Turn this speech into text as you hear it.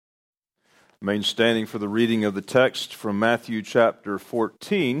Remain standing for the reading of the text from Matthew chapter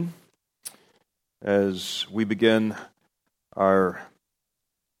 14 as we begin our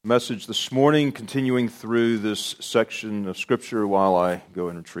message this morning, continuing through this section of Scripture while I go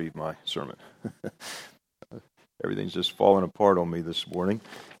and retrieve my sermon. Everything's just falling apart on me this morning.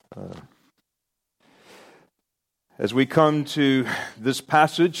 As we come to this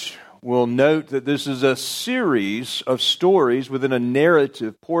passage, we'll note that this is a series of stories within a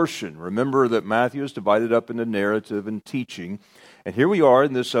narrative portion. Remember that Matthew is divided up into narrative and teaching. And here we are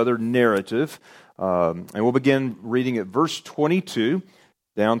in this other narrative. And we'll begin reading at verse 22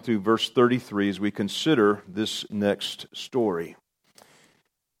 down through verse 33 as we consider this next story.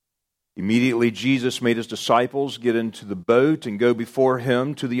 Immediately Jesus made his disciples get into the boat and go before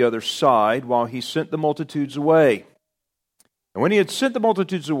him to the other side while he sent the multitudes away. And when he had sent the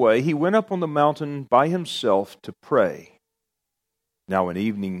multitudes away, he went up on the mountain by himself to pray. Now when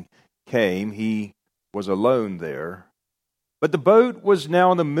evening came, he was alone there. But the boat was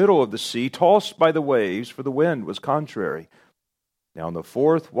now in the middle of the sea, tossed by the waves, for the wind was contrary. Now in the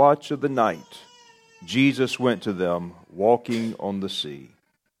fourth watch of the night, Jesus went to them, walking on the sea.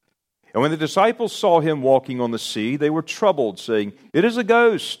 And when the disciples saw him walking on the sea, they were troubled, saying, "It is a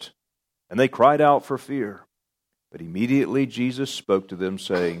ghost!" And they cried out for fear. But immediately Jesus spoke to them,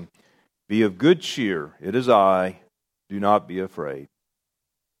 saying, "Be of good cheer, it is I, do not be afraid."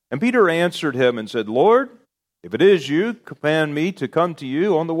 And Peter answered him and said, "Lord, if it is you, command me to come to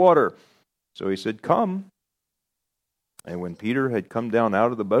you on the water." So he said, "Come." And when Peter had come down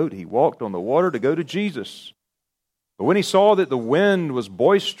out of the boat, he walked on the water to go to Jesus. But when he saw that the wind was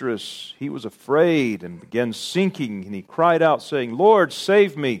boisterous, he was afraid and began sinking, and he cried out, saying, "Lord,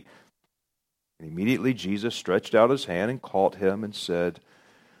 save me." And immediately Jesus stretched out his hand and caught him and said,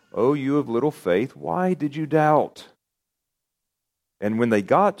 "O you of little faith, why did you doubt?" And when they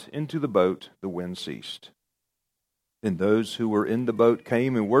got into the boat, the wind ceased. Then those who were in the boat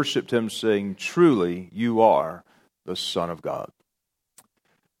came and worshipped him, saying, "Truly you are the Son of God."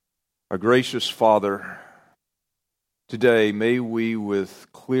 Our gracious Father, today may we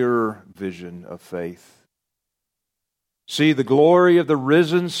with clearer vision of faith see the glory of the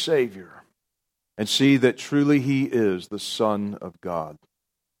risen Savior, and see that truly He is the Son of God.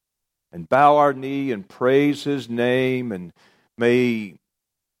 And bow our knee and praise His name, and may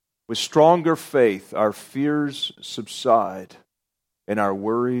with stronger faith our fears subside and our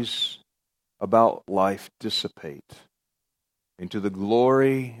worries about life dissipate into the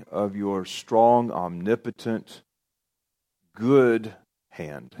glory of your strong, omnipotent, good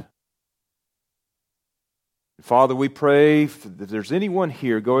hand. Father, we pray that there's anyone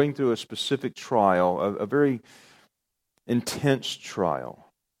here going through a specific trial, a very intense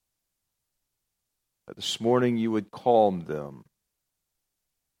trial, that this morning you would calm them.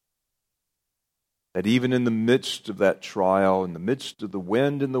 That even in the midst of that trial, in the midst of the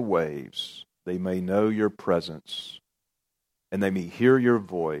wind and the waves, they may know your presence and they may hear your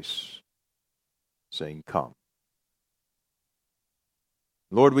voice saying, "Come."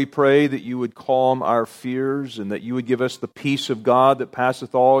 Lord, we pray that you would calm our fears and that you would give us the peace of God that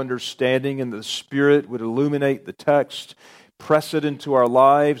passeth all understanding, and the Spirit would illuminate the text, press it into our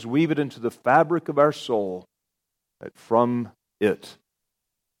lives, weave it into the fabric of our soul, that from it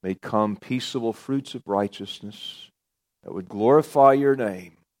may come peaceable fruits of righteousness that would glorify your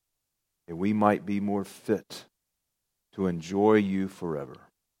name, and we might be more fit to enjoy you forever.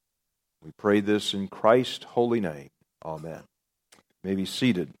 We pray this in Christ's holy name. Amen. You may be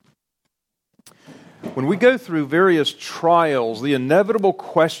seated. When we go through various trials, the inevitable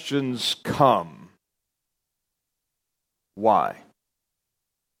questions come. Why?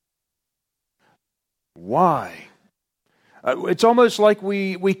 Why? It's almost like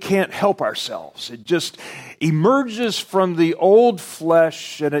we can't help ourselves. It just emerges from the old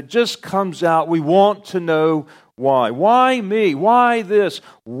flesh and it just comes out. We want to know why. Why me? Why this?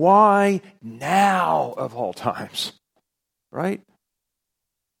 Why now of all times? Right?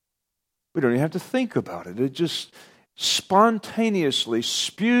 We don't even have to think about it. It just spontaneously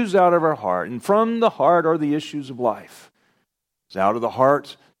spews out of our heart. And from the heart are the issues of life. It's out of the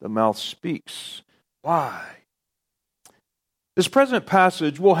heart the mouth speaks. Why? This present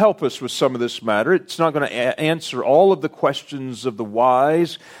passage will help us with some of this matter. It's not going to answer all of the questions of the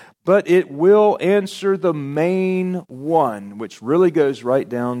whys, but it will answer the main one, which really goes right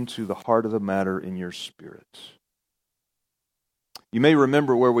down to the heart of the matter in your spirit. You may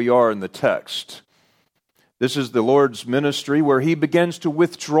remember where we are in the text. This is the Lord's ministry where He begins to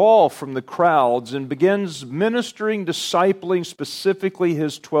withdraw from the crowds and begins ministering, discipling specifically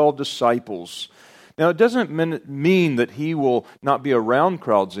His 12 disciples Now, it doesn't mean that he will not be around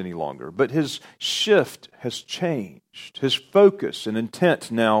crowds any longer, but his shift has changed. His focus and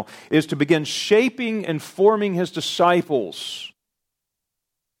intent now is to begin shaping and forming his disciples.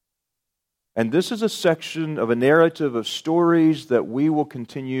 And this is a section of a narrative of stories that we will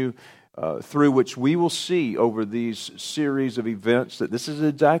continue through which we will see over these series of events that this is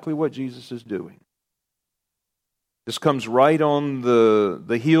exactly what Jesus is doing. This comes right on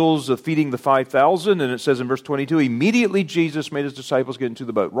the heels of feeding the 5,000, and it says in verse 22, immediately Jesus made his disciples get into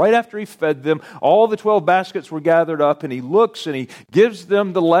the boat. Right after he fed them, all the 12 baskets were gathered up, and he looks and he gives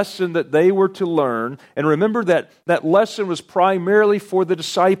them the lesson that they were to learn. And remember that lesson was primarily for the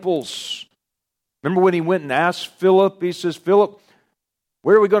disciples. Remember when he went and asked Philip, he says, Philip,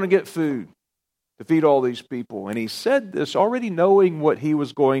 where are we going to get food to feed all these people? And he said this already knowing what he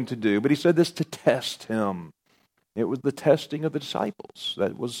was going to do, but he said this to test him. It was the testing of the disciples.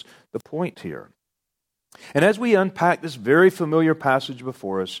 That was the point here. And as we unpack this very familiar passage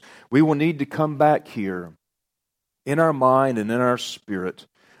before us, we will need to come back here in our mind and in our spirit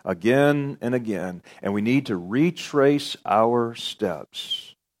again and again, and we need to retrace our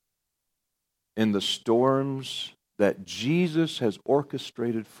steps in the storms that Jesus has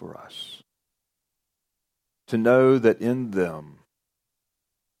orchestrated for us, to know that in them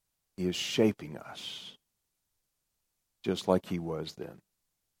he is shaping us, just like he was then.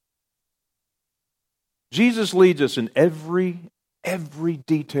 Jesus leads us in every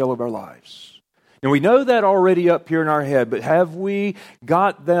detail of our lives. And we know that already up here in our head, but have we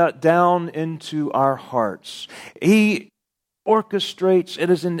got that down into our hearts? He orchestrates,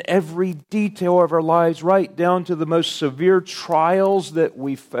 it is in every detail of our lives, right down to the most severe trials that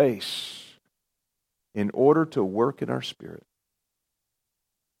we face, in order to work in our spirit,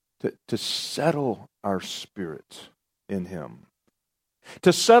 to settle our spirit in him,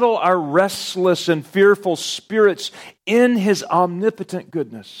 to settle our restless and fearful spirits in his omnipotent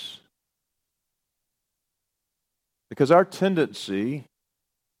goodness. Because our tendency,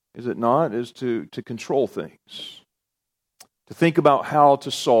 is it not, is to control things, to think about how to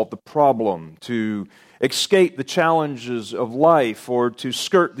solve the problem, to escape the challenges of life, or to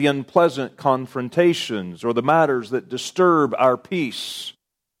skirt the unpleasant confrontations or the matters that disturb our peace.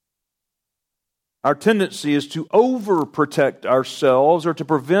 Our tendency is to overprotect ourselves or to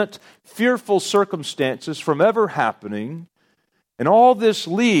prevent fearful circumstances from ever happening. And all this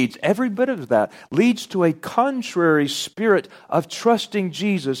leads, every bit of that, leads to a contrary spirit of trusting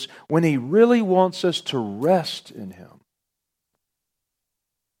Jesus when he really wants us to rest in him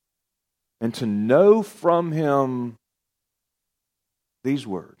and to know from him these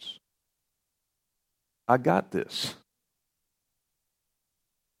words: I got this.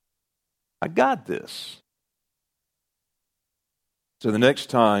 I got this. So the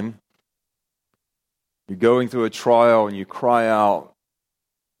next time you're going through a trial and you cry out,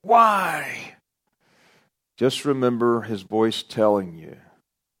 why? Just remember his voice telling you,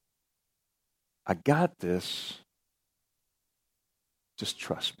 I got this. Just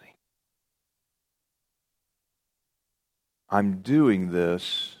trust me. I'm doing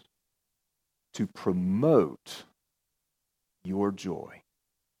this to promote your joy.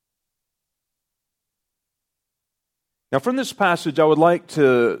 Now, from this passage, I would like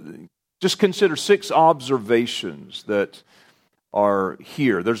to just consider 6 observations that are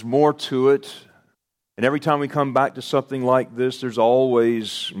here. There's more to it, and every time we come back to something like this, there's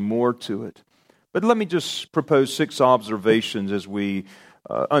always more to it. But let me just propose 6 observations as we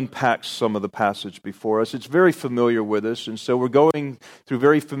unpack some of the passage before us. It's very familiar with us, and so we're going through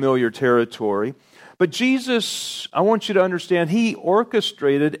very familiar territory. But Jesus, I want you to understand, he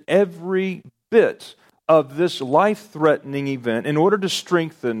orchestrated every bit of this life-threatening event in order to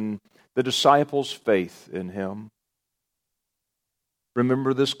strengthen the disciples' faith in him.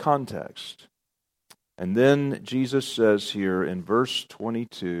 Remember this context. And then Jesus says here in verse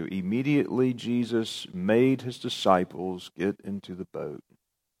 22, immediately Jesus made his disciples get into the boat.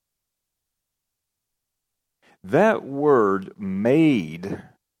 That word, made,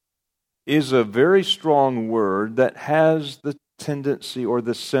 is a very strong word that has the tendency or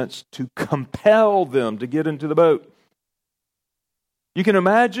the sense to compel them to get into the boat. You can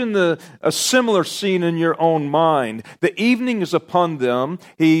imagine a similar scene in your own mind. The evening is upon them.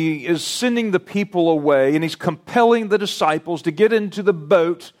 He is sending the people away, and he's compelling the disciples to get into the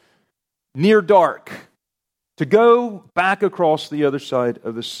boat near dark, to go back across the other side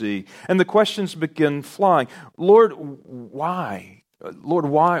of the sea. And the questions begin flying. Lord, why? Lord,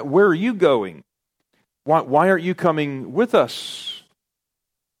 why? Where are you going? Why aren't you coming with us?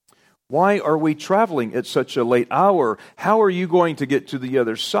 Why are we traveling at such a late hour? How are you going to get to the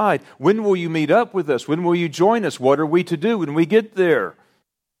other side? When will you meet up with us? When will you join us? What are we to do when we get there?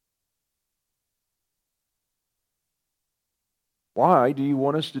 Why do you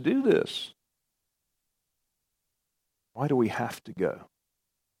want us to do this? Why do we have to go?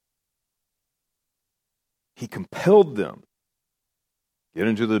 He compelled them. Get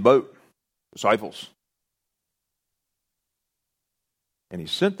into the boat, disciples. And he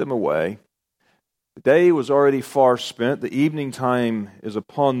sent them away. The day was already far spent. The evening time is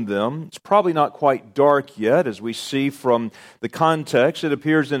upon them. It's probably not quite dark yet, as we see from the context. It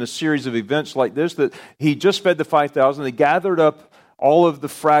appears in a series of events like this that he just fed the 5,000. They gathered up all of the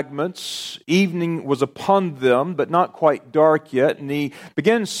fragments. Evening was upon them, but not quite dark yet. And he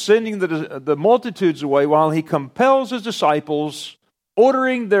begins sending the multitudes away while he compels his disciples,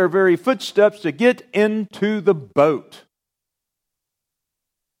 ordering their very footsteps to get into the boat.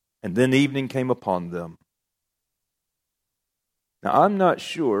 And then evening came upon them. Now, I'm not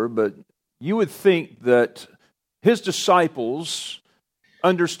sure, but you would think that his disciples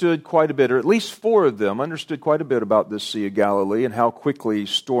understood quite a bit, or at least 4 of them understood quite a bit about this Sea of Galilee and how quickly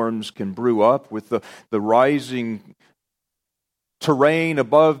storms can brew up with the rising terrain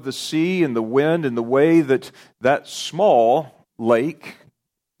above the sea and the wind and the way that that small lake,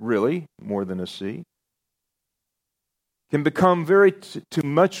 really more than a sea, can become very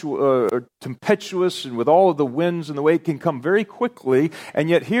tempestuous, and with all of the winds and the way it can come very quickly. And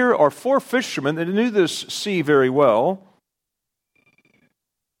yet here are 4 fishermen that knew this sea very well.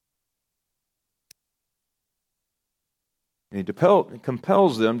 And he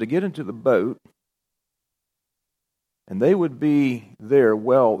compels them to get into the boat, and they would be there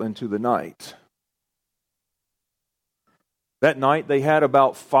well into the night. That night they had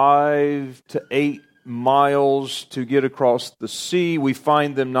about 5 to 8 miles to get across the sea. We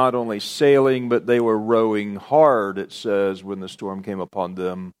find them not only sailing, but they were rowing hard, it says, when the storm came upon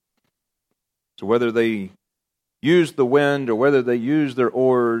them. So whether they used the wind or whether they used their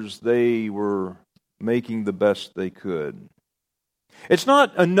oars, they were making the best they could. It's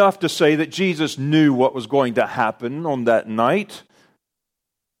not enough to say that Jesus knew what was going to happen on that night.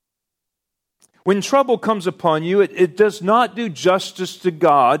 When trouble comes upon you, it does not do justice to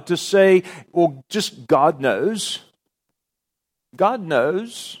God to say, well, just God knows. God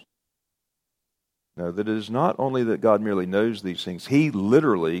knows. No, that it is not only that God merely knows these things. He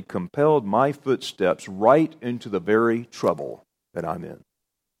literally compelled my footsteps right into the very trouble that I'm in.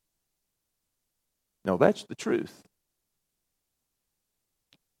 No, that's the truth.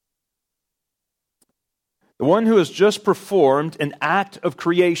 The one who has just performed an act of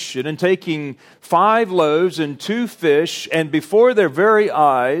creation and taking 5 loaves and 2 fish and before their very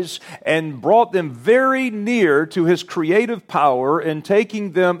eyes and brought them very near to his creative power and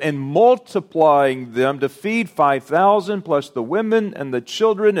taking them and multiplying them to feed 5,000 plus the women and the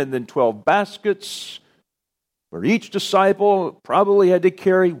children and then 12 baskets where each disciple probably had to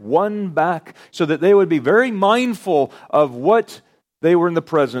carry 1 back so that they would be very mindful of what they were in the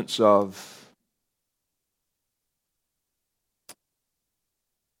presence of.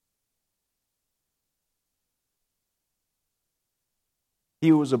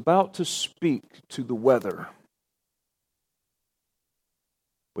 He was about to speak to the weather,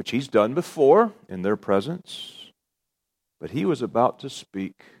 which he's done before in their presence, but he was about to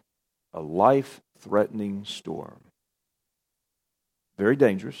speak a life-threatening storm. Very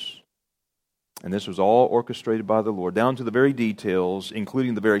dangerous, and this was all orchestrated by the Lord, down to the very details,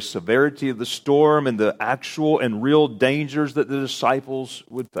 including the very severity of the storm and the actual and real dangers that the disciples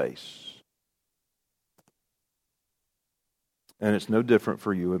would face. And it's no different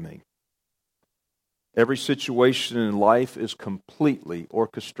for you and me. Every situation in life is completely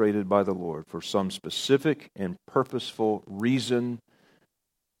orchestrated by the Lord for some specific and purposeful reason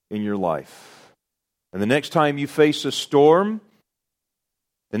in your life. And the next time you face a storm,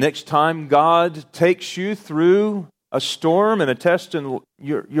 the next time God takes you through a storm and a test in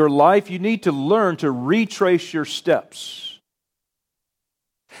your life, you need to learn to retrace your steps.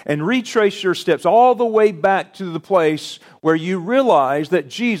 And retrace your steps all the way back to the place where you realize that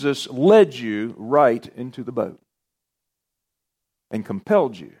Jesus led you right into the boat and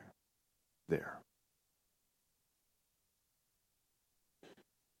compelled you there.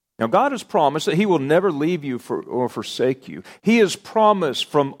 Now, God has promised that He will never leave you or forsake you. He has promised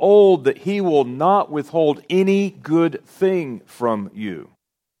from old that He will not withhold any good thing from you.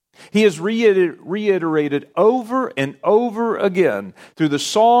 He has reiterated over and over again through the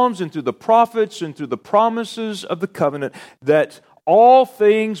Psalms and through the prophets and through the promises of the covenant that all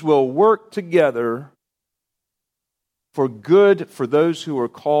things will work together for good for those who are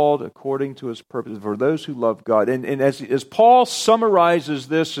called according to His purpose, for those who love God. And as Paul summarizes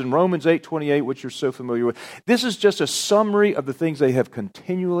this in Romans 8:28, which you're so familiar with, this is just a summary of the things they have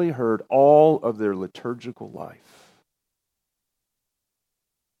continually heard all of their liturgical life.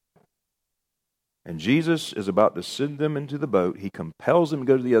 And Jesus is about to send them into the boat. He compels them to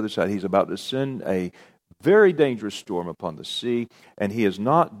go to the other side. He's about to send a very dangerous storm upon the sea, and He is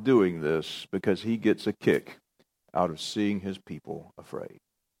not doing this because He gets a kick out of seeing His people afraid.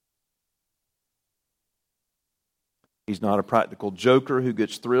 He's not a practical joker who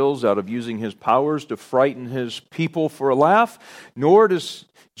gets thrills out of using His powers to frighten His people for a laugh, nor does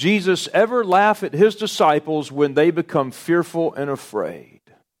Jesus ever laugh at His disciples when they become fearful and afraid.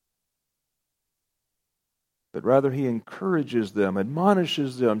 But rather He encourages them,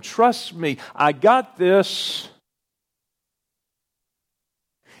 admonishes them, trust me, I got this.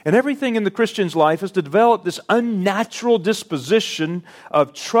 And everything in the Christian's life is to develop this unnatural disposition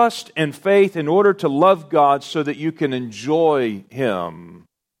of trust and faith in order to love God so that you can enjoy Him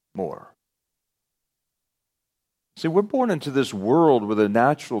more. See, we're born into this world with a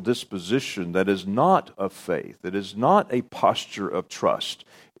natural disposition that is not of faith, that is not a posture of trust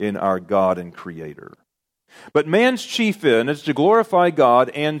in our God and Creator. But man's chief end is to glorify God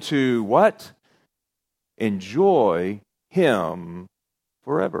and to what? Enjoy Him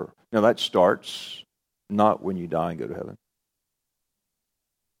forever. Now that starts not when you die and go to heaven.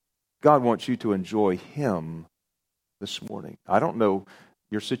 God wants you to enjoy Him this morning. I don't know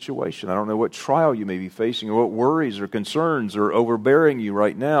your situation. I don't know what trial you may be facing or what worries or concerns are overbearing you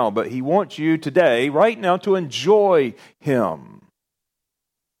right now, but He wants you today, right now, to enjoy Him.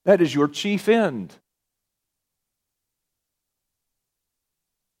 That is your chief end.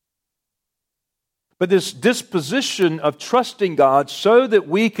 But this disposition of trusting God so that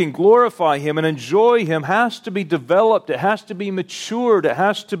we can glorify Him and enjoy Him has to be developed. It has to be matured. It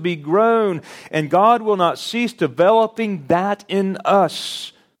has to be grown. And God will not cease developing that in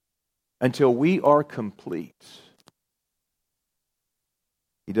us until we are complete.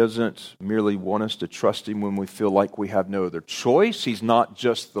 He doesn't merely want us to trust Him when we feel like we have no other choice. He's not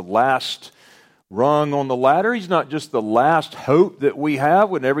just the last rung on the ladder. He's not just the last hope that we have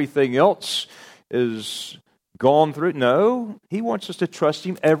when everything else is gone through. No, He wants us to trust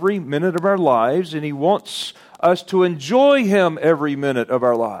Him every minute of our lives, and He wants us to enjoy Him every minute of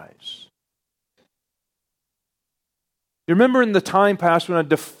our lives. You remember in the time past when I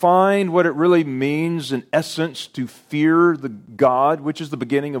defined what it really means in essence to fear the God, which is the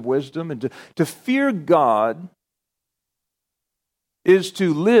beginning of wisdom, and to fear God is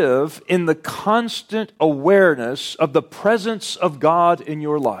to live in the constant awareness of the presence of God in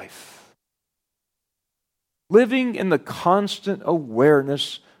your life. Living in the constant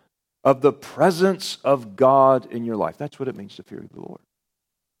awareness of the presence of God in your life. That's what it means to fear the Lord.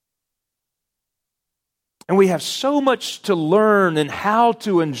 And we have so much to learn in how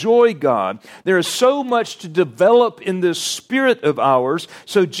to enjoy God. There is so much to develop in this spirit of ours.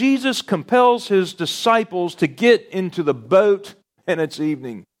 So Jesus compels His disciples to get into the boat, and it's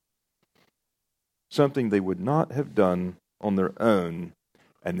evening. Something they would not have done on their own,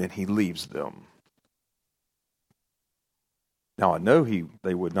 and then He leaves them. Now, I know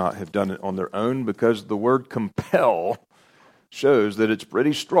they would not have done it on their own because the word compel shows that it's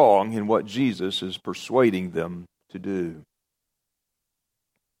pretty strong in what Jesus is persuading them to do.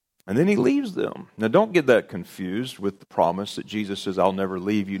 And then He leaves them. Now, don't get that confused with the promise that Jesus says, I'll never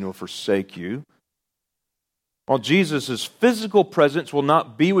leave you nor forsake you. While Jesus' physical presence will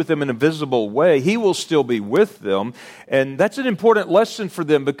not be with them in a visible way, He will still be with them. And that's an important lesson for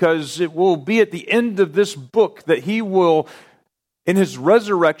them because it will be at the end of this book that He will, in His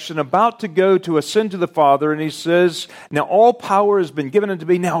resurrection, about to go to ascend to the Father, and He says, now all power has been given unto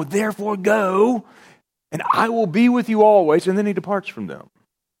me, now therefore go, and I will be with you always. And then He departs from them.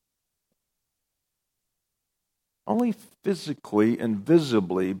 Only physically and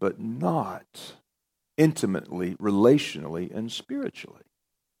visibly, but not intimately, relationally, and spiritually.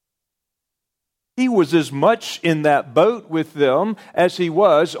 He was as much in that boat with them as He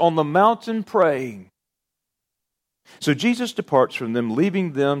was on the mountain praying. So Jesus departs from them,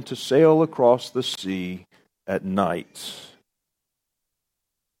 leaving them to sail across the sea at night,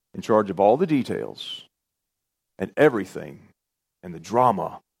 in charge of all the details and everything and the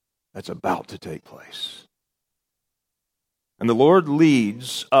drama that's about to take place. And the Lord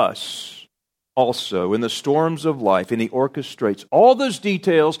leads us also in the storms of life, and He orchestrates all those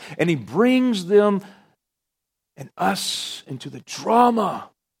details, and He brings them and us into the drama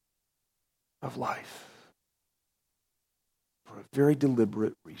of life. For a very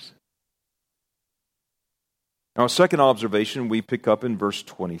deliberate reason. Now, a second observation we pick up in verse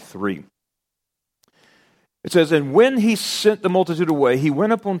 23. It says, "And when he sent the multitude away, he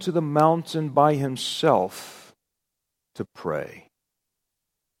went up onto the mountain by himself to pray.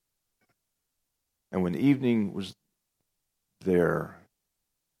 And when evening was there,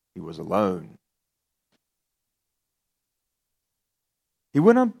 he was alone." He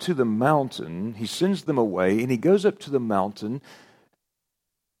went up to the mountain, he sends them away, and he goes up to the mountain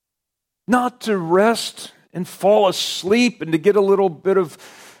not to rest and fall asleep and to get a little bit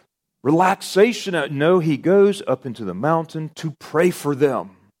of relaxation. No, he goes up into the mountain to pray for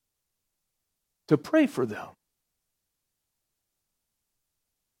them. To pray for them.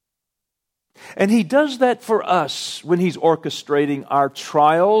 And he does that for us when he's orchestrating our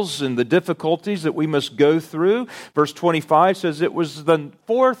trials and the difficulties that we must go through. Verse 25 says it was the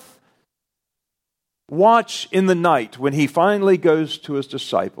fourth watch in the night when he finally goes to his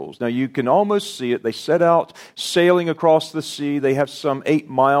disciples. Now you can almost see it. They set out sailing across the sea. They have some 8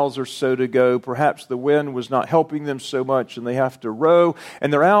 miles or so to go. Perhaps the wind was not helping them so much and they have to row.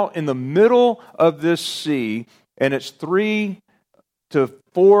 And they're out in the middle of this sea, and it's 3 to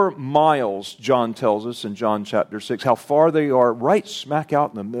 4 miles, John tells us in John chapter 6, how far they are, right smack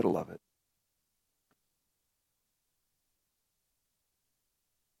out in the middle of it.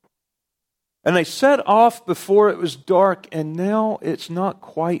 And they set off before it was dark, and now it's not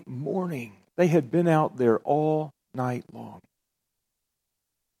quite morning. They had been out there all night long.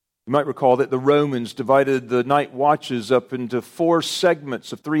 You might recall that the Romans divided the night watches up into 4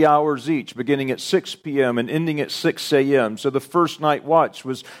 segments of 3 hours each, beginning at 6 p.m. and ending at 6 a.m. So the first night watch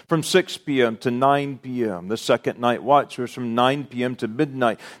was from 6 p.m. to 9 p.m. The second night watch was from 9 p.m. to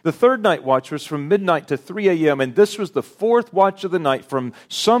midnight. The third night watch was from midnight to 3 a.m. And this was the fourth watch of the night from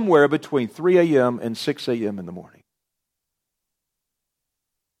somewhere between 3 a.m. and 6 a.m. in the morning.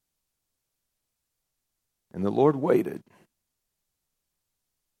 And the Lord waited.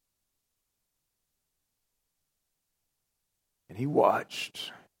 And he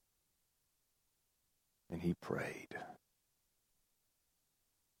watched, and he prayed.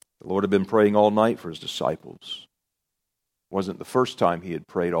 The Lord had been praying all night for his disciples. It wasn't the first time he had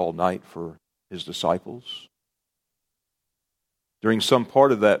prayed all night for his disciples. During some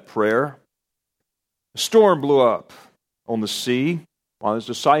part of that prayer, a storm blew up on the sea while his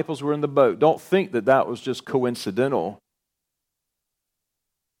disciples were in the boat. Don't think that that was just coincidental.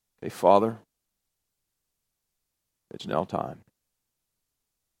 Okay, Father, it's now time.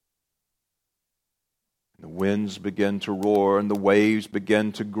 And the winds began to roar, and the waves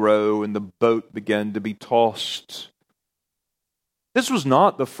began to grow, and the boat began to be tossed. This was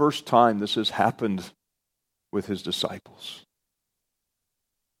not the first time this has happened with his disciples.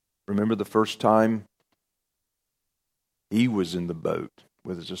 Remember the first time he was in the boat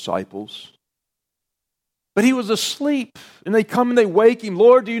with his disciples? But he was asleep, and they come and they wake him.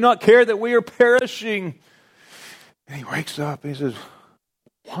 "Lord, do you not care that we are perishing?" And he wakes up and he says,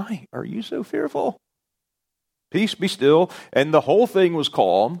 "Why are you so fearful? Peace, be still." And the whole thing was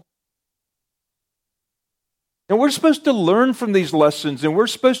calm. And we're supposed to learn from these lessons, and we're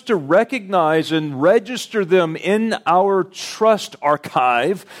supposed to recognize and register them in our trust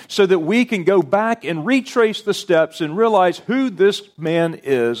archive so that we can go back and retrace the steps and realize who this man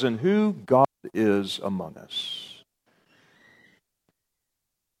is and who God is among us.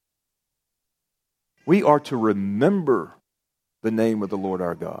 We are to remember the name of the Lord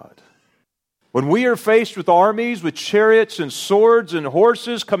our God. When we are faced with armies, with chariots and swords and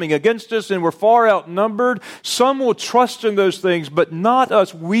horses coming against us, and we're far outnumbered, some will trust in those things, but not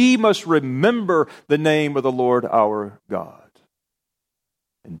us. We must remember the name of the Lord our God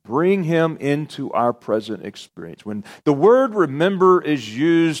and bring him into our present experience. When the word remember is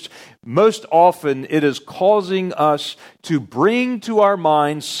used, most often it is causing us to bring to our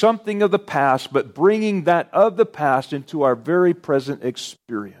minds something of the past, but bringing that of the past into our very present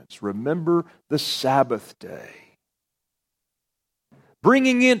experience. Remember the Sabbath day.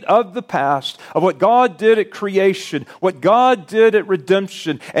 Bringing it of the past, of what God did at creation, what God did at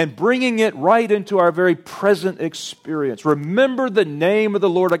redemption, and bringing it right into our very present experience. Remember the name of the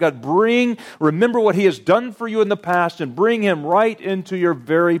Lord our God. Remember what he has done for you in the past, and bring him right into your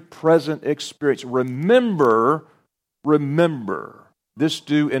very present experience. Remember. This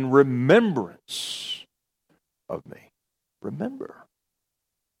do in remembrance of me. Remember.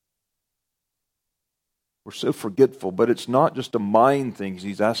 We're so forgetful, but it's not just a mind thing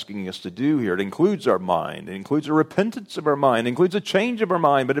He's asking us to do here. It includes our mind. It includes a repentance of our mind. It includes a change of our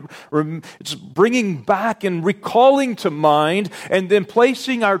mind. But it's bringing back and recalling to mind and then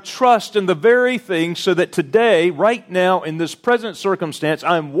placing our trust in the very thing so that today, right now, in this present circumstance,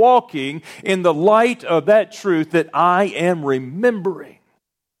 I'm walking in the light of that truth that I am remembering.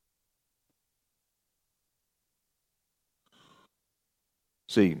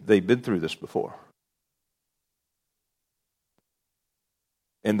 See, they've been through this before.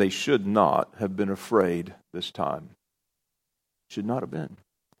 And they should not have been afraid this time. Should not have been.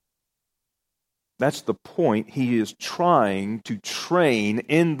 That's the point. He is trying to train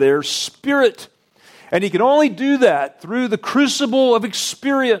in their spirit. And He can only do that through the crucible of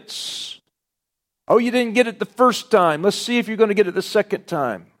experience. Oh, you didn't get it the first time. Let's see if you're going to get it the second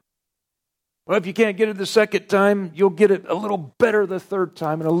time. Well, if you can't get it the second time, you'll get it a little better the third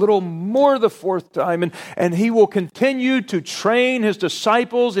time and a little more the fourth time. And He will continue to train His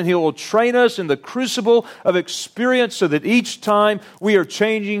disciples, and He will train us in the crucible of experience so that each time we are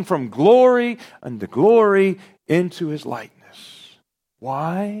changing from glory unto glory into His likeness.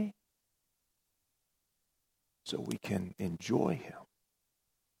 Why? So we can enjoy Him.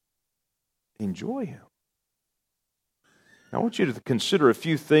 Enjoy Him. I want you to consider a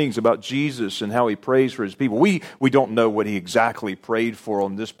few things about Jesus and how He prays for His people. We don't know what He exactly prayed for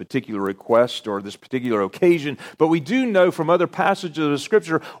on this particular request or this particular occasion, but we do know from other passages of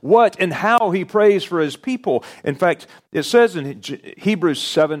Scripture what and how He prays for His people. In fact, it says in Hebrews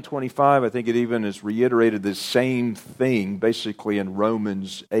 7:25, I think it even is reiterated the same thing, basically in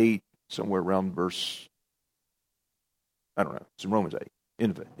Romans 8, somewhere around verse, I don't know, it's in Romans 8.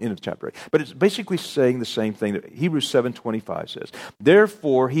 End of chapter 8. But it's basically saying the same thing that Hebrews 7:25 says.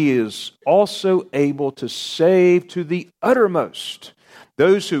 Therefore, He is also able to save to the uttermost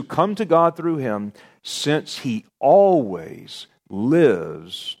those who come to God through Him, since He always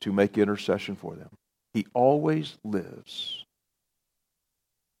lives to make intercession for them. He always lives.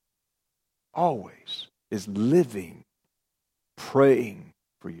 Always is living, praying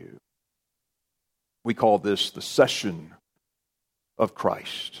for you. We call this the session of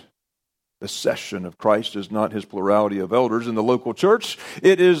Christ. The session of Christ is not His plurality of elders in the local church.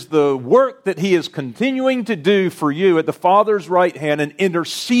 It is the work that He is continuing to do for you at the Father's right hand and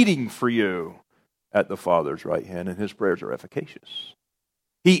interceding for you at the Father's right hand, and His prayers are efficacious.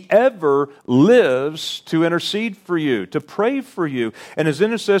 He ever lives to intercede for you, to pray for you, and His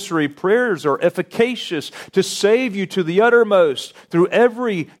intercessory prayers are efficacious to save you to the uttermost through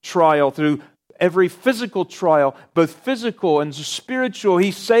every trial, through every physical trial, both physical and spiritual.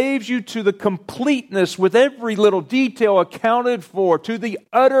 He saves you to the completeness with every little detail accounted for, to the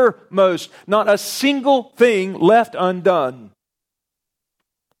uttermost, not a single thing left undone.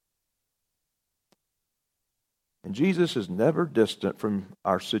 And Jesus is never distant from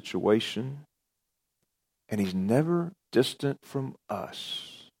our situation, and He's never distant from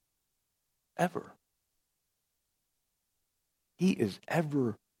us. Ever. He is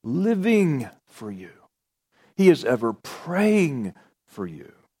ever living for you. He is ever praying for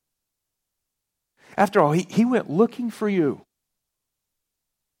you. After all, he went looking for you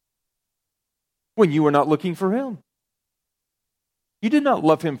when you were not looking for Him. You did not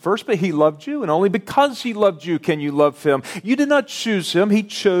love Him first, but He loved you, and only because He loved you can you love Him. You did not choose Him, He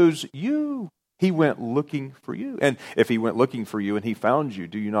chose you. He went looking for you. And if He went looking for you and He found you,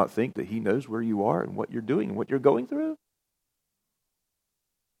 do you not think that He knows where you are and what you're doing and what you're going through?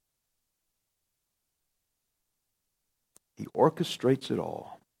 He orchestrates it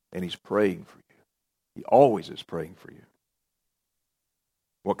all, and He's praying for you. He always is praying for you.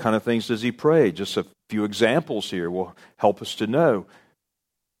 What kind of things does He pray? Just a few examples here will help us to know.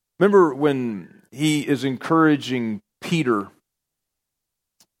 Remember when He is encouraging Peter,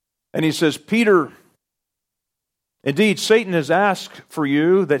 and He says, Peter, indeed, Satan has asked for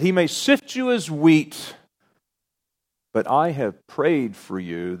you that he may sift you as wheat, but I have prayed for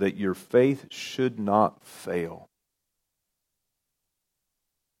you that your faith should not fail.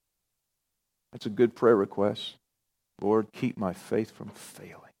 That's a good prayer request. Lord, keep my faith from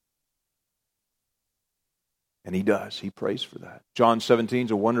failing. And He does. He prays for that. John 17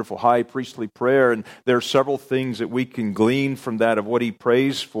 is a wonderful high priestly prayer, and there are several things that we can glean from that of what He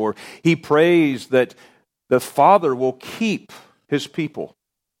prays for. He prays that the Father will keep His people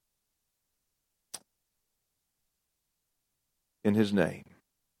in His name.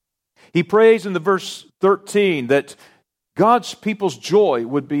 He prays in the verse 13 that God's people's joy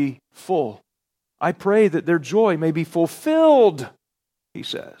would be full. I pray that their joy may be fulfilled, He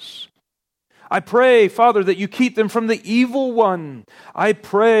says. I pray, Father, that you keep them from the evil one. I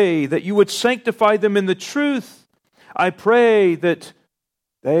pray that you would sanctify them in the truth. I pray that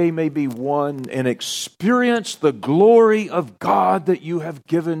they may be one and experience the glory of God that you have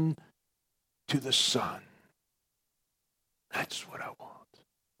given to the Son. That's what I want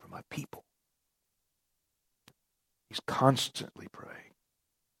for my people. He's constantly praying.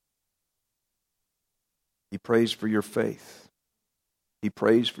 He prays for your faith. He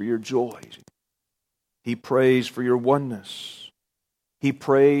prays for your joy. He prays for your oneness. He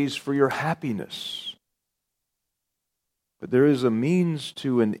prays for your happiness. But there is a means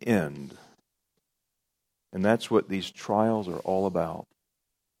to an end. And that's what these trials are all about.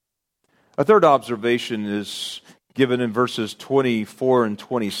 A third observation is given in verses 24 and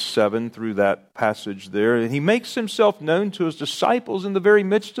 27 through that passage there. And he makes himself known to his disciples in the very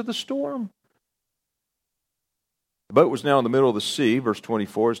midst of the storm. The boat was now in the middle of the sea. Verse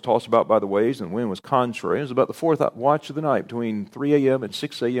 24 is tossed about by the waves, and the wind was contrary. It was about the fourth watch of the night, between 3 a.m. and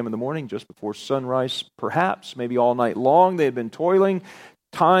 6 a.m. in the morning, just before sunrise, perhaps, maybe all night long. They had been toiling.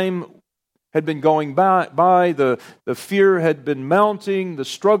 Time had been going by. The fear had been mounting. The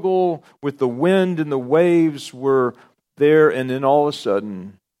struggle with the wind and the waves were there. And then all of a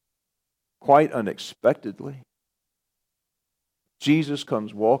sudden, quite unexpectedly, Jesus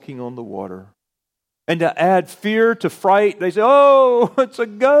comes walking on the water. And to add fear to fright, they say, "Oh, it's a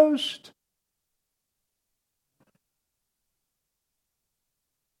ghost."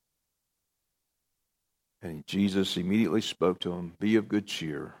 And Jesus immediately spoke to him, "Be of good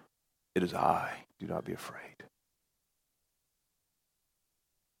cheer. It is I. Do not be afraid."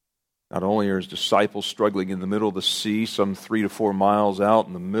 Not only are his disciples struggling in the middle of the sea, some 3 to 4 miles out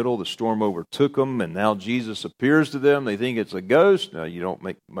in the middle, the storm overtook them, and now Jesus appears to them. They think it's a ghost. Now, you don't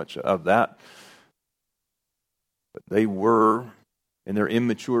make much of that. But they were in their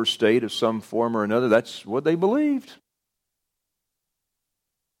immature state of some form or another. That's what they believed.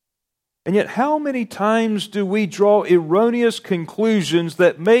 And yet, how many times do we draw erroneous conclusions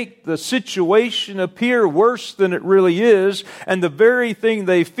that make the situation appear worse than it really is, and the very thing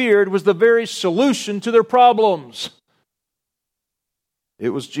they feared was the very solution to their problems? It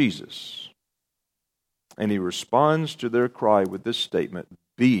was Jesus. And he responds to their cry with this statement,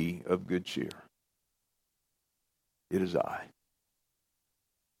 "Be of good cheer. It is I."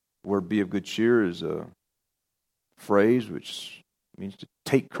 The word "be of good cheer" is a phrase which means to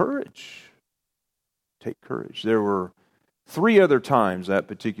take courage. Take courage. There were 3 other times that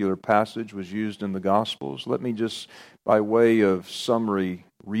particular passage was used in the Gospels. Let me just, by way of summary,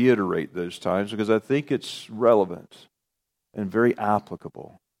 reiterate those times because I think it's relevant and very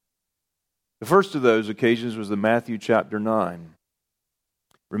applicable. The first of those occasions was in Matthew chapter 9.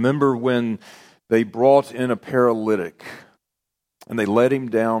 Remember when they brought in a paralytic and they let him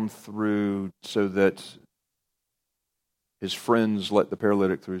down through so that his friends let the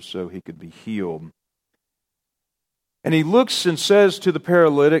paralytic through so he could be healed. And he looks and says to the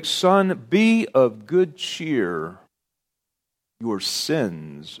paralytic, "Son, be of good cheer. Your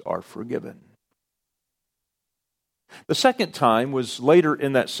sins are forgiven." The second time was later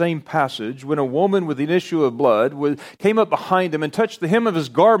in that same passage when a woman with an issue of blood came up behind him and touched the hem of his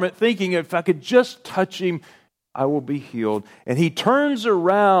garment, thinking, "If I could just touch him, I will be healed." And he turns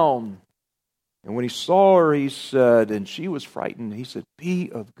around, and when he saw her, he said, and she was frightened, he said,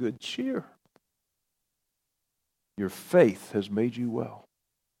 "Be of good cheer. Your faith has made you well."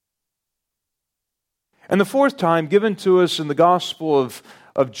 And the fourth time given to us in the Gospel of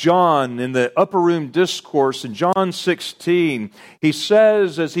John, in the upper room discourse in John 16, he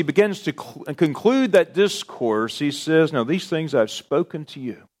says, as he begins to conclude that discourse, he says, "Now these things I've spoken to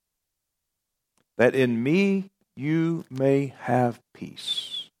you, that in me you may have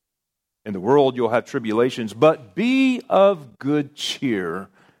peace. In the world you'll have tribulations, but be of good cheer.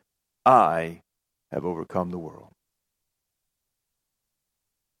 I have overcome the world."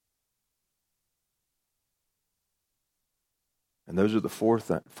 And those are the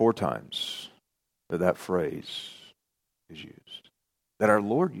four times that phrase is used, that our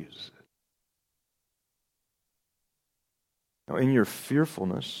Lord uses it. Now, in your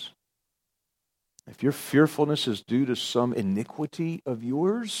fearfulness, if your fearfulness is due to some iniquity of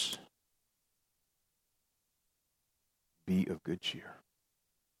yours, be of good cheer.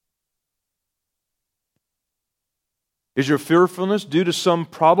 Is your fearfulness due to some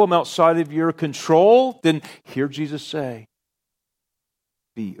problem outside of your control? Then hear Jesus say,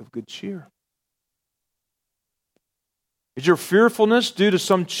 "Be of good cheer." Is your fearfulness due to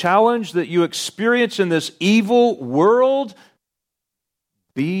some challenge that you experience in this evil world?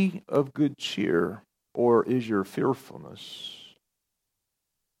 Be of good cheer. Or is your fearfulness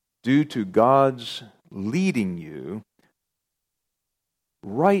due to God's leading you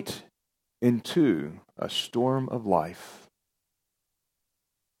right into a storm of life.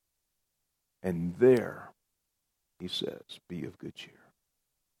 And there, he says, be of good cheer.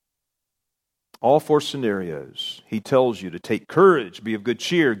 All four scenarios, he tells you to take courage, be of good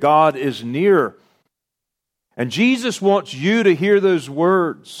cheer. God is near. And Jesus wants you to hear those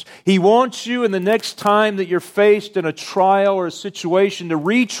words. He wants you in the next time that you're faced in a trial or a situation to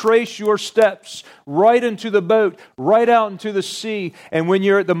retrace your steps right into the boat, right out into the sea. And when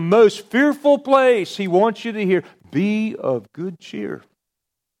you're at the most fearful place, he wants you to hear, be of good cheer.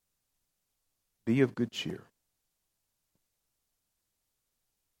 Be of good cheer.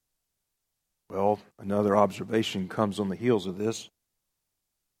 Well, another observation comes on the heels of this.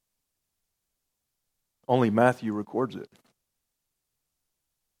 Only Matthew records it.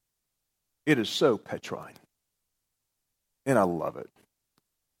 It is so Petrine. And I love it.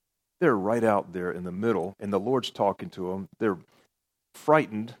 They're right out there in the middle, and the Lord's talking to them. They're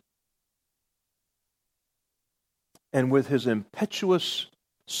frightened. And with his impetuous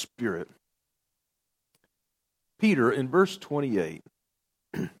spirit, Peter, in verse 28,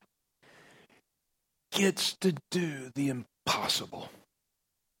 gets to do the impossible.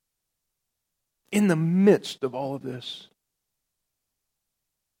 In the midst of all of this.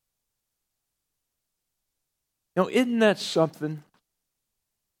 Now, isn't that something?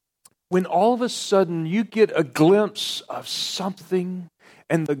 When all of a sudden you get a glimpse of something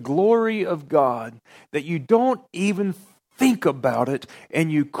and the glory of God that you don't even think about it,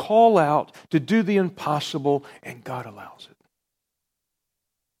 and you call out to do the impossible, and God allows it.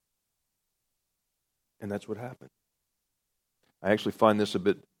 And that's what happened. I actually find this a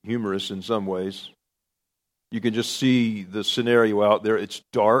bit humorous in some ways. You can just see the scenario out there. It's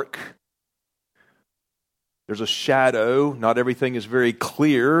dark. There's a shadow. Not everything is very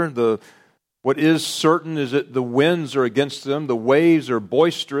clear. What is certain is that the winds are against them. The waves are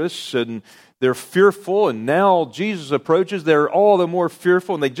boisterous and they're fearful. And now Jesus approaches. They're all the more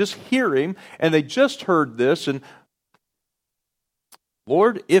fearful. And they just hear him. And they just heard this. And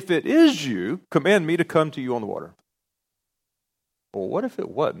Lord, if it is you, command me to come to you on the water. Well, what if it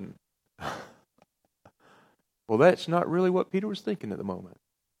wasn't? Well, that's not really what Peter was thinking at the moment.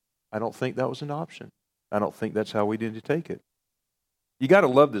 I don't think that was an option. I don't think that's how we need to take it. You got to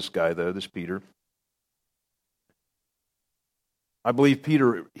love this guy, though, this Peter. I believe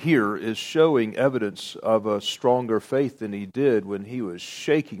Peter here is showing evidence of a stronger faith than he did when he was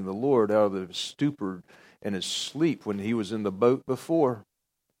shaking the Lord out of his stupor and his sleep when he was in the boat before.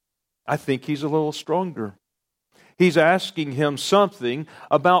 I think he's a little stronger. He's asking him something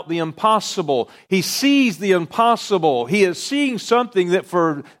about the impossible. He sees the impossible. He is seeing something that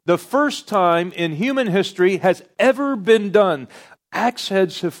for the first time in human history has ever been done. Axe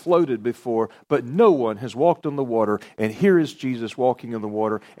heads have floated before, but no one has walked on the water. And here is Jesus walking on the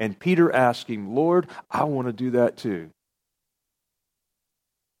water. And Peter asking, Lord, I want to do that too.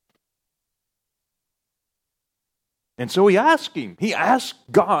 And so he asked him. He asked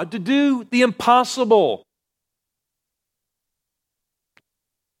God to do the impossible.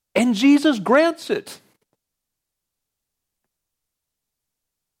 And Jesus grants it.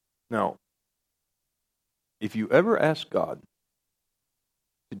 Now, if you ever ask God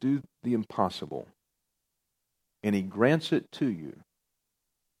to do the impossible, and he grants it to you,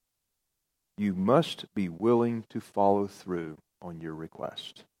 you must be willing to follow through on your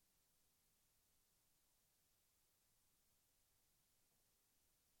request.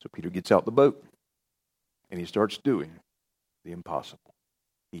 So Peter gets out the boat, and he starts doing the impossible.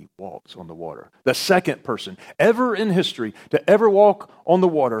 He walks on the water. The second person ever in history to ever walk on the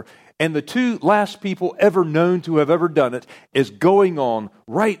water, and the two last people ever known to have ever done it, is going on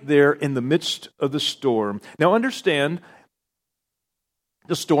right there in the midst of the storm. Now understand,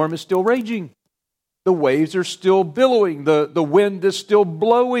 the storm is still raging. The waves are still billowing. The wind is still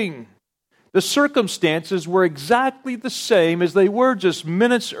blowing. The circumstances were exactly the same as they were just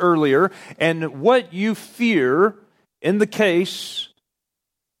minutes earlier, and what you fear in the case,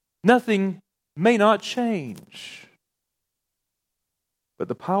 nothing may not change. But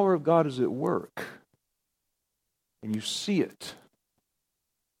the power of God is at work. And you see it.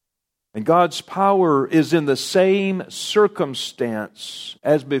 And God's power is in the same circumstance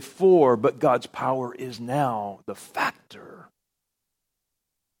as before, but God's power is now the factor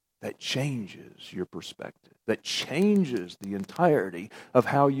that changes your perspective, that changes the entirety of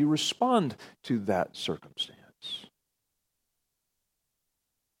how you respond to that circumstance.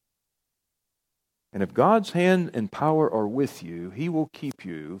 And if God's hand and power are with you, He will keep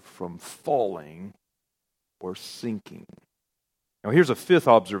you from falling or sinking. Now here's a fifth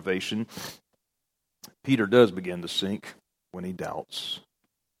observation. Peter does begin to sink when he doubts.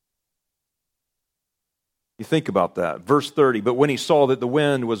 You think about that. Verse 30, but when he saw that the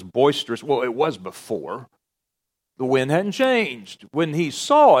wind was boisterous, well, it was before. The wind hadn't changed. When he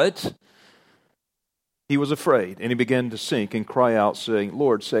saw it, he was afraid, and he began to sink and cry out, saying,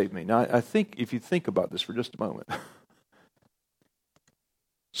 Lord, save me. Now, I think if you think about this for just a moment,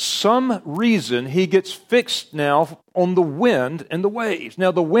 some reason he gets fixed now on the wind and the waves.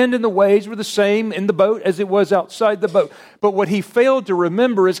 Now, the wind and the waves were the same in the boat as it was outside the boat. But what he failed to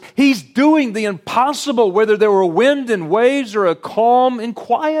remember is he's doing the impossible, whether there were wind and waves or a calm and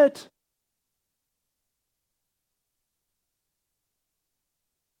quiet.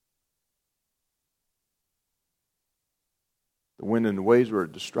 The wind and the waves were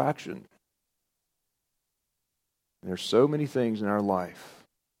a distraction. And there's so many things in our life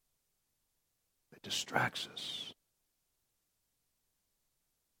that distracts us.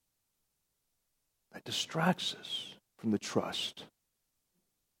 That distracts us from the trust.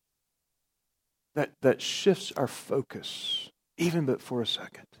 That shifts our focus, even but for a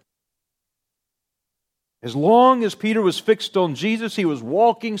second. As long as Peter was fixed on Jesus, he was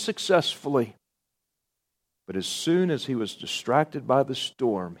walking successfully. But as soon as he was distracted by the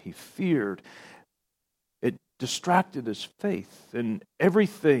storm, he feared. It distracted his faith and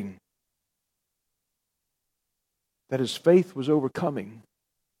everything that his faith was overcoming.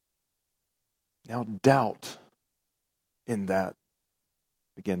 Now doubt in that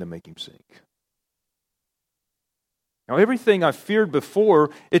began to make him sink. Now everything I feared before,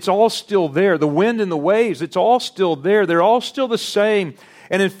 it's all still there. The wind and the waves, it's all still there. They're all still the same.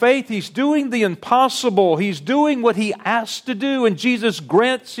 And in faith, he's doing the impossible. He's doing what he asked to do, and Jesus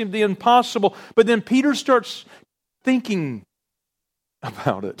grants him the impossible. But then Peter starts thinking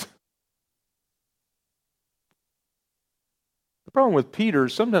about it. The problem with Peter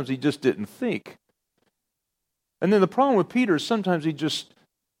is sometimes he just didn't think. And then the problem with Peter is sometimes he just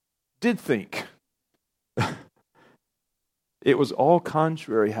did think. It was all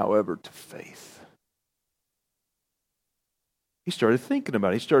contrary, however, to faith. He started thinking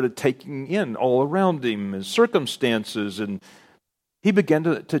about it. He started taking in all around him, his circumstances, and he began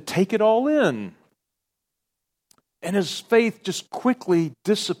to take it all in. And his faith just quickly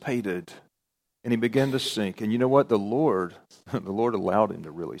dissipated, and he began to sink. And you know what? The Lord allowed him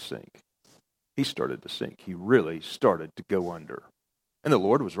to really sink. He started to sink. He really started to go under. And the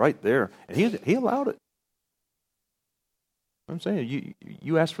Lord was right there, and he allowed it. I'm saying,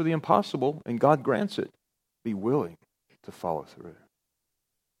 you ask for the impossible, and God grants it. Be willing to follow through.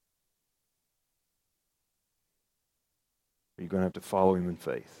 You're going to have to follow him in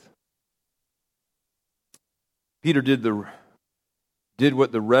faith. Peter did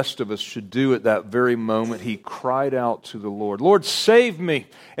what the rest of us should do at that very moment. He cried out to the Lord, Lord, save me.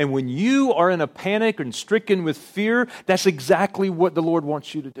 And when you are in a panic and stricken with fear, that's exactly what the Lord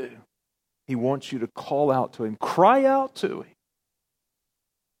wants you to do. He wants you to call out to him, cry out to him.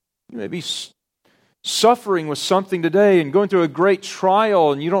 You may be suffering with something today and going through a great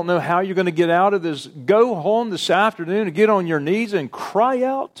trial and you don't know how you're going to get out of this. Go home this afternoon and get on your knees and cry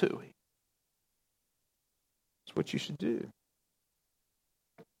out to him. That's what you should do.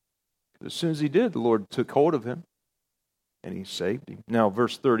 As soon as he did, the Lord took hold of him and he saved him. Now,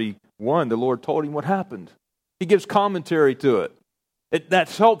 verse 31, the Lord told him what happened. He gives commentary to it.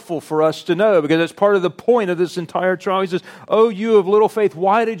 That's helpful for us to know because that's part of the point of this entire trial. He says, "Oh, you of little faith,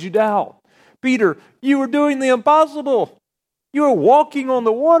 why did you doubt? Peter, you were doing the impossible. You were walking on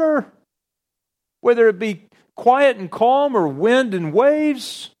the water, whether it be quiet and calm or wind and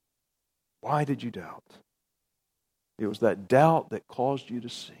waves. Why did you doubt?" It was that doubt that caused you to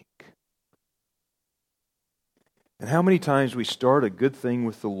sink. And how many times we start a good thing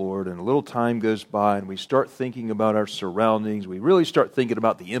with the Lord and a little time goes by and we start thinking about our surroundings. We really start thinking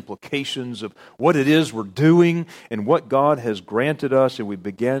about the implications of what it is we're doing and what God has granted us, and we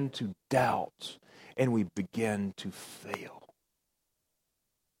begin to doubt and we begin to fail.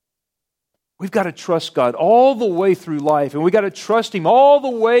 We've got to trust God all the way through life, and we got to trust him all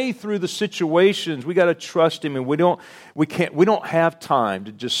the way through the situations. We got to trust him, and we don't have time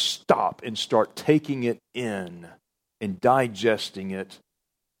to just stop and start taking it in and digesting it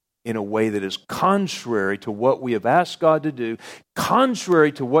in a way that is contrary to what we have asked God to do,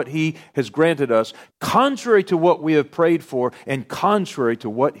 contrary to what he has granted us, contrary to what we have prayed for, and contrary to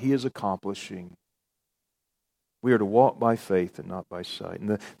what he is accomplishing. We are to walk by faith and not by sight.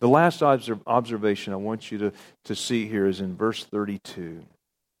 And the last observation I want you to see here is in verse 32.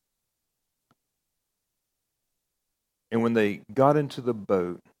 And when they got into the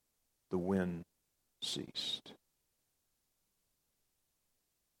boat, the wind ceased.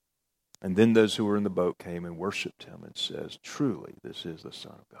 And then those who were in the boat came and worshiped him and says, truly, this is the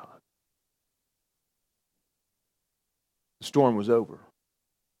Son of God. The storm was over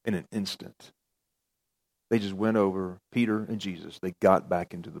in an instant. They just went over, Peter and Jesus. They got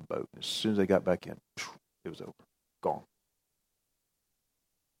back into the boat. As soon as they got back in, it was over. Gone.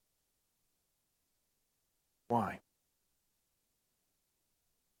 Why?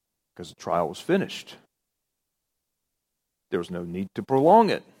 Because the trial was finished. There was no need to prolong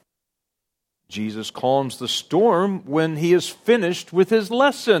it. Jesus calms the storm when he is finished with his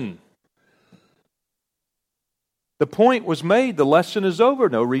lesson. The point was made. The lesson is over.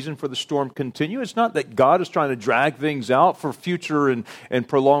 No reason for the storm to continue. It's not that God is trying to drag things out for future and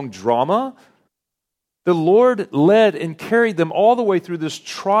prolonged drama. The Lord led and carried them all the way through this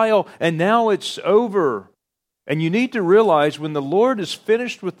trial, and now it's over. And you need to realize when the Lord is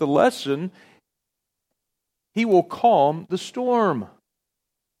finished with the lesson, he will calm the storm.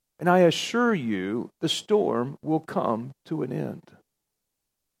 And I assure you, the storm will come to an end.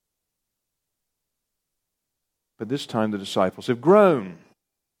 But this time the disciples have grown.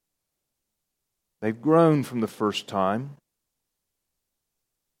 They've grown from the first time.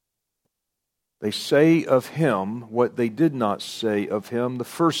 They say of him what they did not say of him the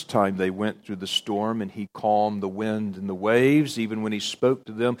first time they went through the storm and he calmed the wind and the waves. Even when he spoke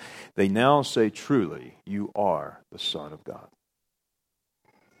to them, they now say, truly, you are the Son of God.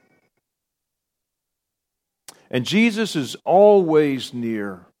 And Jesus is always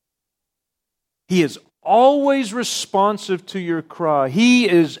near. He is always responsive to your cry. He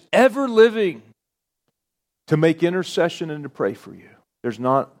is ever living to make intercession and to pray for you. There's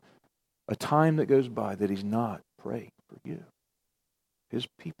not a time that goes by that he's not praying for you, his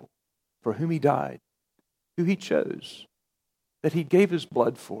people, for whom he died, who he chose, that he gave his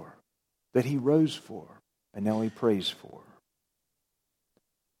blood for, that he rose for, and now he prays for.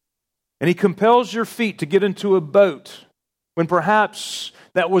 And he compels your feet to get into a boat when perhaps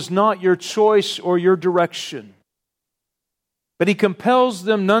that was not your choice or your direction. But he compels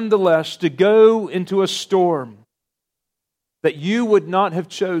them nonetheless to go into a storm that you would not have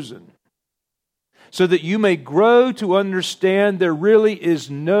chosen, so that you may grow to understand there really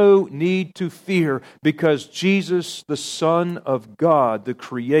is no need to fear, because Jesus, the Son of God, the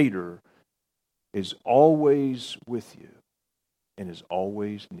Creator, is always with you and is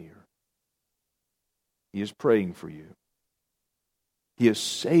always near. He is praying for you. He is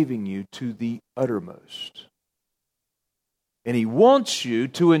saving you to the uttermost. And he wants you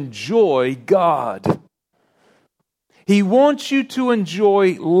to enjoy God. He wants you to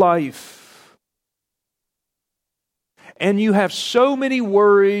enjoy life. And you have so many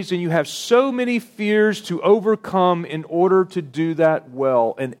worries and you have so many fears to overcome in order to do that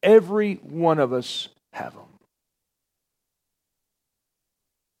well. And every one of us have them.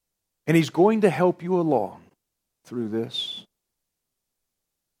 And he's going to help you along through this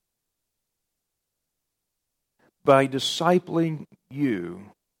by discipling you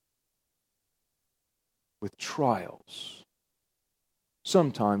with trials,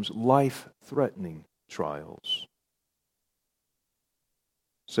 sometimes life-threatening trials,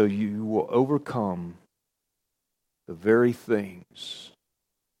 so you will overcome the very things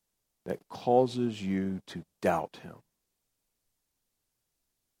that causes you to doubt him.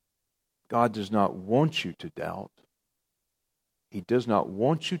 God does not want you to doubt. He does not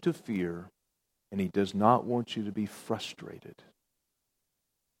want you to fear, and he does not want you to be frustrated.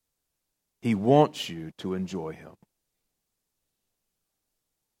 He wants you to enjoy him.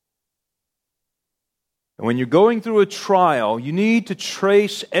 And when you're going through a trial, you need to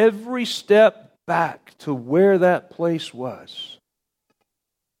trace every step back to where that place was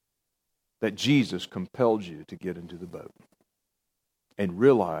that Jesus compelled you to get into the boat. And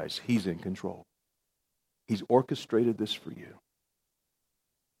realize he's in control. He's orchestrated this for you.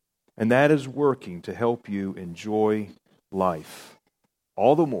 And that is working to help you enjoy life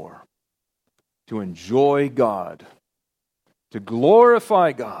all the more. To enjoy God. To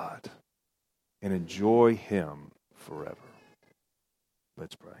glorify God. And enjoy him forever.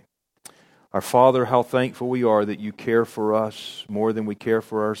 Let's pray. Our Father, how thankful we are that you care for us more than we care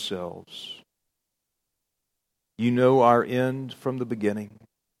for ourselves. You know our end from the beginning.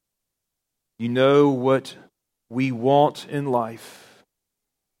 You know what we want in life.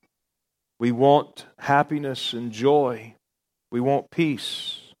 We want happiness and joy. We want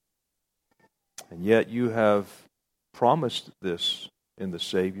peace. And yet you have promised this in the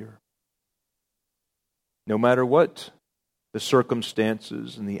Savior. No matter what the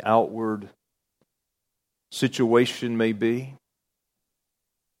circumstances and the outward situation may be,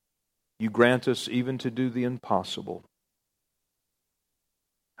 you grant us even to do the impossible.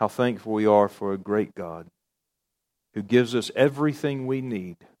 How thankful we are for a great God who gives us everything we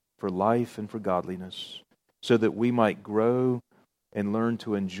need for life and for godliness, so that we might grow and learn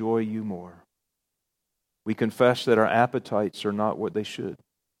to enjoy you more. We confess that our appetites are not what they should.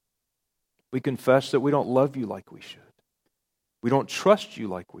 We confess that we don't love you like we should. We don't trust you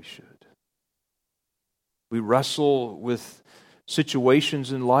like we should. We wrestle with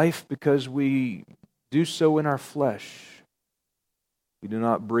situations in life because we do so in our flesh. We do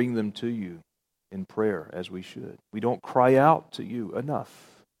not bring them to you in prayer as we should. We don't cry out to you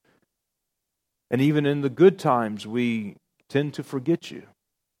enough. And even in the good times, we tend to forget you.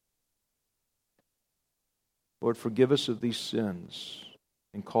 Lord, forgive us of these sins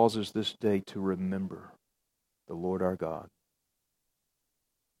and cause us this day to remember the Lord our God.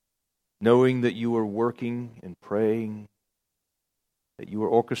 Knowing that you are working and praying, that you are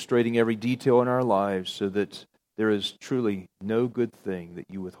orchestrating every detail in our lives so that there is truly no good thing that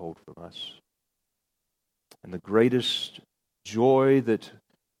you withhold from us. And the greatest joy that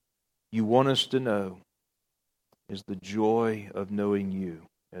you want us to know is the joy of knowing you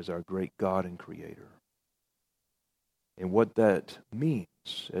as our great God and Creator. And what that means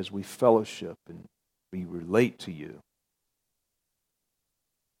as we fellowship and we relate to you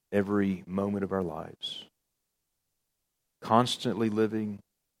every moment of our lives. Constantly living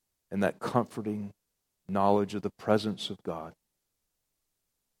in that comforting knowledge of the presence of God.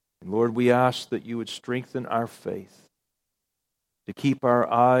 And Lord, we ask that you would strengthen our faith, to keep our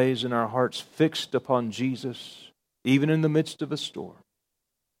eyes and our hearts fixed upon Jesus, even in the midst of a storm,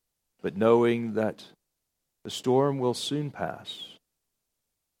 but knowing that the storm will soon pass,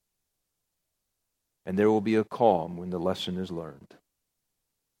 and there will be a calm when the lesson is learned.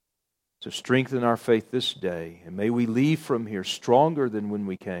 So strengthen our faith this day, and may we leave from here stronger than when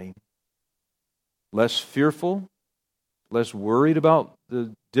we came, less fearful, less worried about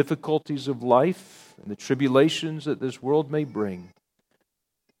the difficulties of life and the tribulations that this world may bring.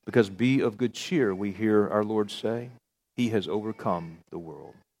 Because be of good cheer, we hear our Lord say, He has overcome the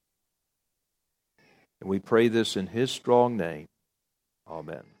world. And we pray this in His strong name.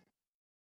 Amen.